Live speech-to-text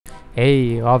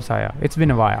Hey, Absaya, it's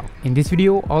been a while. In this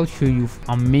video, I'll show you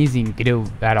amazing Godot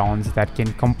add-ons that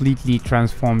can completely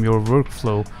transform your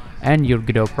workflow and your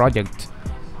Godot project.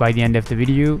 By the end of the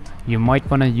video, you might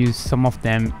want to use some of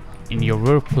them in your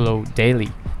workflow daily.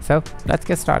 So let's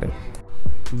get started.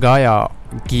 Gaia,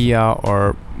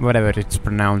 or whatever it's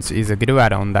pronounced, is a Godot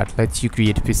add-on that lets you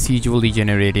create procedurally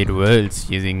generated worlds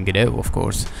using Godot, of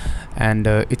course. And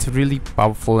it's a really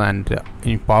powerful and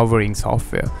empowering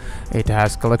software. It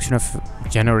has collection of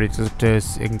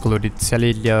generators included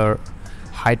cellular,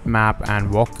 height map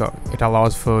and walker. It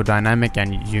allows for dynamic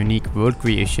and unique world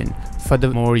creation.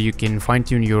 Furthermore, you can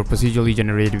fine-tune your procedurally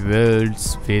generated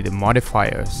worlds with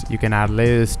modifiers. You can add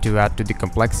layers to add to the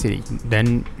complexity.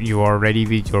 Then you are ready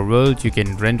with your world. You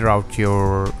can render out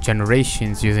your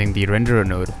generations using the renderer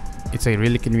node. It's a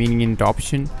really convenient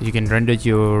option. You can render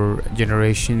your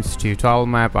generations to tile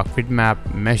map, a grid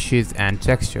map, meshes and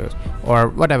textures, or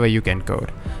whatever you can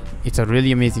code. It's a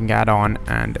really amazing add-on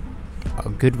and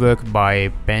good work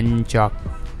by Benjak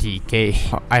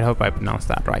TK. I hope I pronounced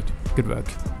that right. Good work.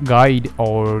 Guide,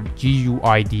 or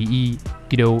GUIDE,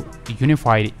 Godot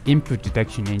Unified Input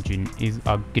Detection Engine, is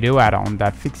a Godot add-on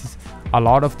that fixes a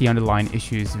lot of the underlying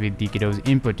issues with the Godot's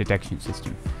input detection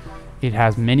system. It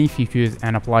has many features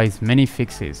and applies many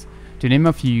fixes. To name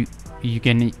a few, you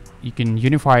can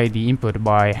unify the input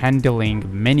by handling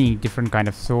many different kind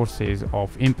of sources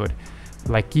of input,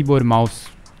 like keyboard, mouse,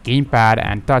 gamepad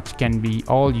and touch can be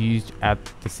all used at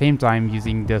the same time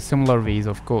using the similar ways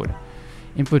of code.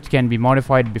 Input can be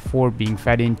modified before being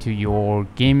fed into your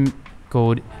game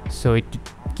code, so it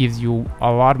gives you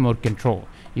a lot more control.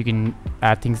 You can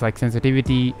add things like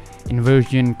sensitivity,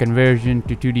 inversion, conversion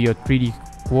to 2D or 3D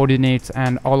coordinates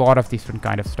and a lot of different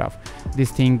kind of stuff.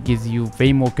 This thing gives you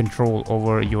way more control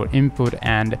over your input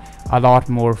and a lot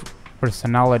more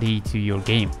personality to your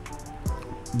game.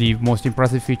 The most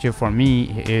impressive feature for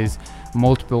me is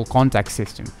multiple context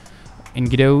system. In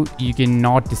Godot, you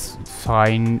cannot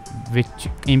define which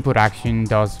input action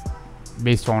does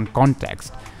based on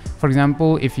context. For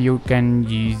example, if you can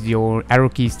use your arrow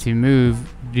keys to move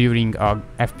during a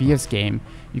FPS game,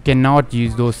 you cannot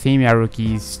use those same arrow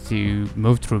keys to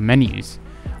move through menus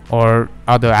or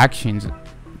other actions,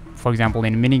 for example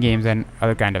in mini games and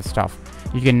other kind of stuff.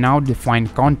 You can now define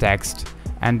context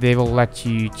and they will let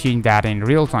you change that in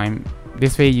real time.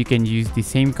 This way you can use the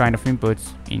same kind of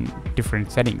inputs in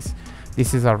different settings.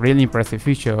 This is a really impressive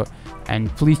feature, and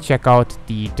please check out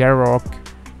the Terrorock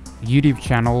YouTube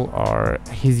channel or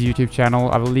his YouTube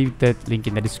channel. I will leave the link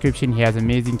in the description. He has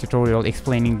amazing tutorial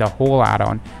explaining the whole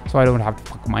add-on, so I don't have to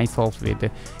fuck myself with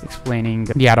explaining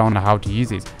the add-on how to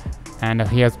use it. And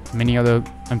he has many other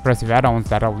impressive add-ons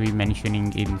that I'll be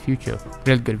mentioning in the future.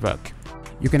 Real good work.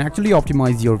 You can actually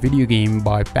optimize your video game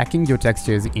by packing your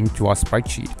textures into a sprite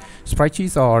sheet. Sprite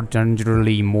sheets are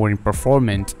generally more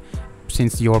performant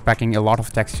since you're packing a lot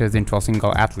of textures into a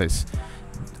single atlas.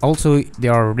 Also, they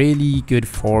are really good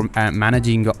for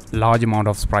managing a large amount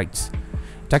of sprites.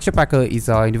 Texture Packer is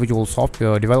an individual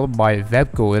software developed by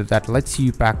Webcode that lets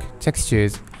you pack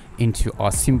textures into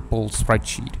a simple sprite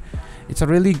sheet. It's a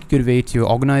really good way to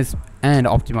organize and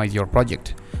optimize your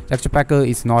project. Texture Packer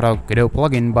is not a Godot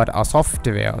plugin but a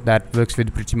software that works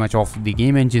with pretty much all of the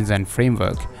game engines and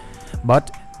framework.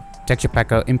 But Texture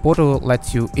Packer Importer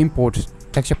lets you import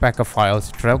Texture Packer files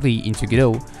directly into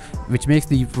Godot, which makes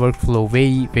the workflow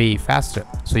way faster.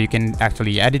 So you can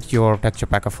actually edit your Texture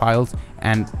Packer files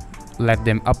and let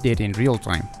them update in real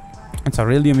time. It's a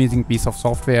really amazing piece of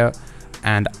software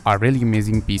and a really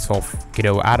amazing piece of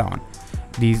Godot add-on.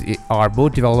 These are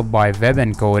both developed by Web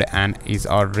and Code and is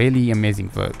a really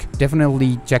amazing work.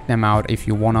 Definitely check them out if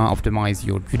you wanna optimize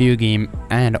your video game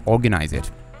and organize it.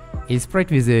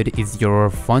 Sprite Wizard is your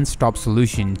one-stop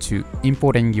solution to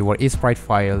importing your Sprite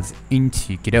files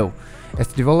into Godot.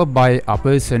 It's developed by a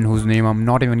person whose name I'm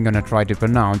not even gonna try to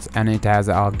pronounce, and it has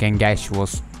a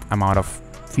gangacious amount of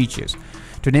features.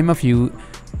 To name a few,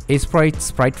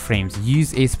 Sprite frames. Use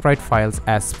Sprite files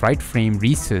as sprite frame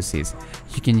resources.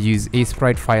 You can use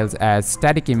Sprite files as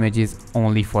static images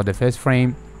only for the first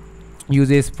frame.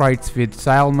 Use sprites with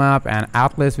tile map and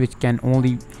atlas which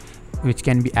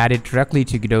can be added directly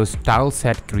to Godot's tile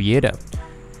set creator.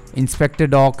 Inspector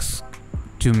docs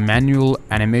to manual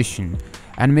animation.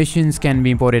 Animations can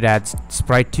be imported as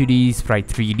Sprite 2D, Sprite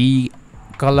 3D,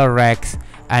 Color Rex,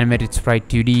 Animated Sprite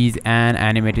 2Ds and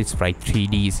Animated Sprite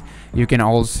 3Ds. You can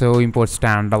also import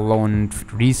standalone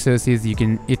resources.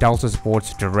 It also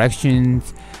supports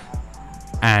directions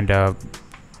and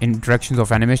in directions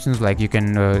of animations, like you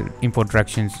can import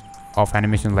directions of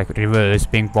animation like reverse,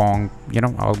 ping pong, you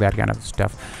know, all that kind of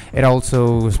stuff. It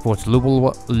also supports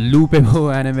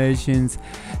loopable animations,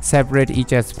 separate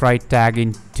each as sprite tag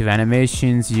into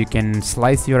animations. You can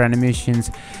slice your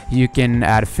animations, you can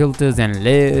add filters and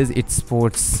layers. It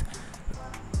supports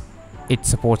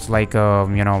like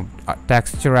you know, a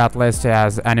texture atlas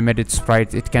as animated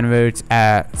sprites. It converts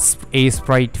a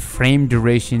sprite frame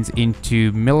durations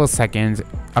into milliseconds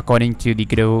according to the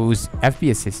Godot's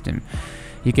FPS system.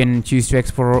 You can choose to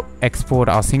export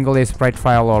a single sprite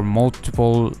file or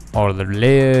multiple, or the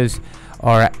layers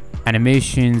or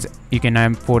animations. You can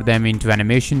import them into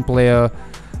animation player.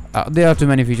 There are too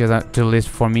many features to list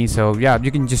for me, so yeah, you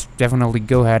can just definitely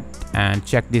go ahead and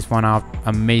check this one out.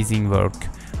 Amazing work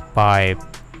by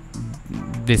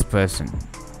this person.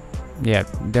 Yeah,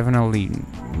 definitely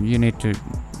you need to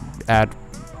add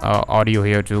audio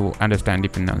here to understand the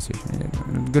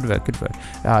pronunciation. Good work.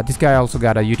 This guy also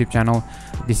got a YouTube channel.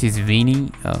 This is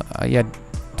Vinny. Yeah,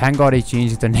 thank God he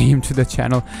changed the name to the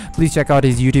channel. Please check out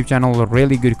his YouTube channel.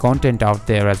 Really good content out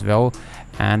there as well.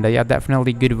 And yeah,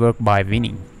 definitely good work by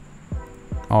Vinny,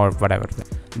 or whatever.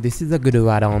 This is a Godot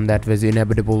add-on that was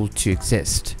inevitable to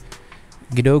exist.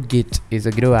 Godot Git is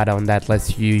a Godot add-on that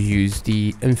lets you use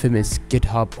the infamous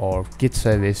GitHub or Git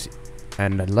service,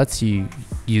 and lets you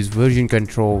use version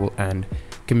control and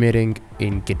committing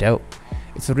in Godot.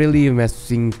 It's a really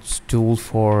amazing tool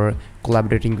for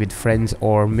collaborating with friends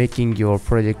or making your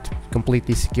project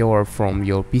completely secure from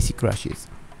your PC crashes.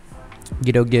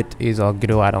 Godot Git is a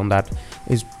Godot add-on that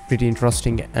is pretty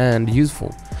interesting and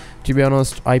useful. To be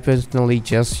honest, I personally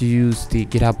just use the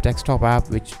GitHub desktop app,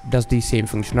 which does the same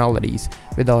functionalities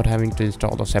without having to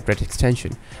install a separate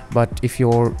extension. But if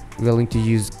you're willing to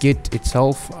use Git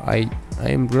itself, I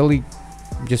am really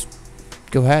just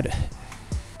go ahead.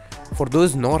 For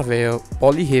those not aware,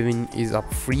 Polyhaven is a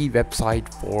free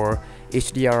website for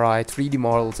HDRI, 3D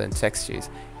models and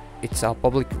textures. It's a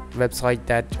public website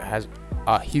that has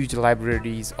huge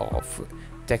libraries of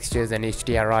textures and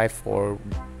HDRI for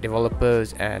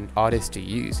developers and artists to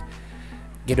use.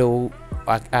 Godot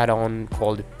add-on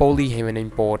called Polyhaven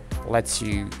Import lets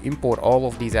you import all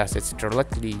of these assets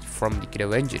directly from the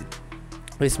Godot engine.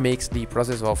 This makes the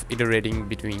process of iterating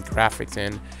between graphics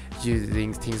and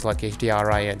using things like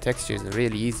HDRI and textures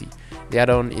really easy. The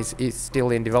add-on is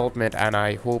still in development, and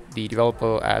I hope the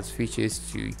developer adds features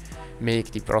to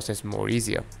make the process more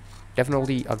easier.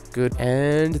 Definitely a good.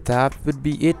 And that would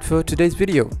be it for today's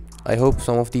video. I hope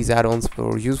some of these add-ons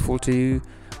were useful to you.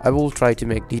 I will try to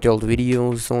make detailed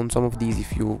videos on some of these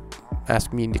if you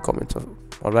ask me in the comments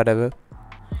or whatever.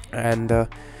 And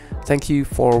thank you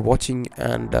for watching,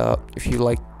 and if you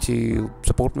like to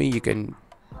support me, you can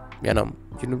you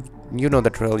know the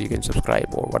drill. You can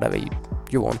subscribe or whatever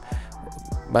you want.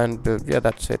 And yeah,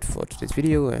 that's it for today's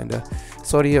video. And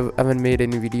sorry I haven't made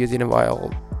any videos in a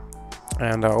while,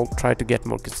 and I'll try to get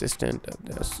more consistent.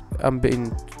 I'm been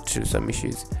through some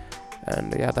issues.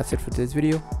 And yeah, that's it for today's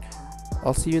video.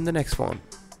 I'll see you in the next one.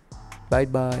 Bye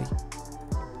bye.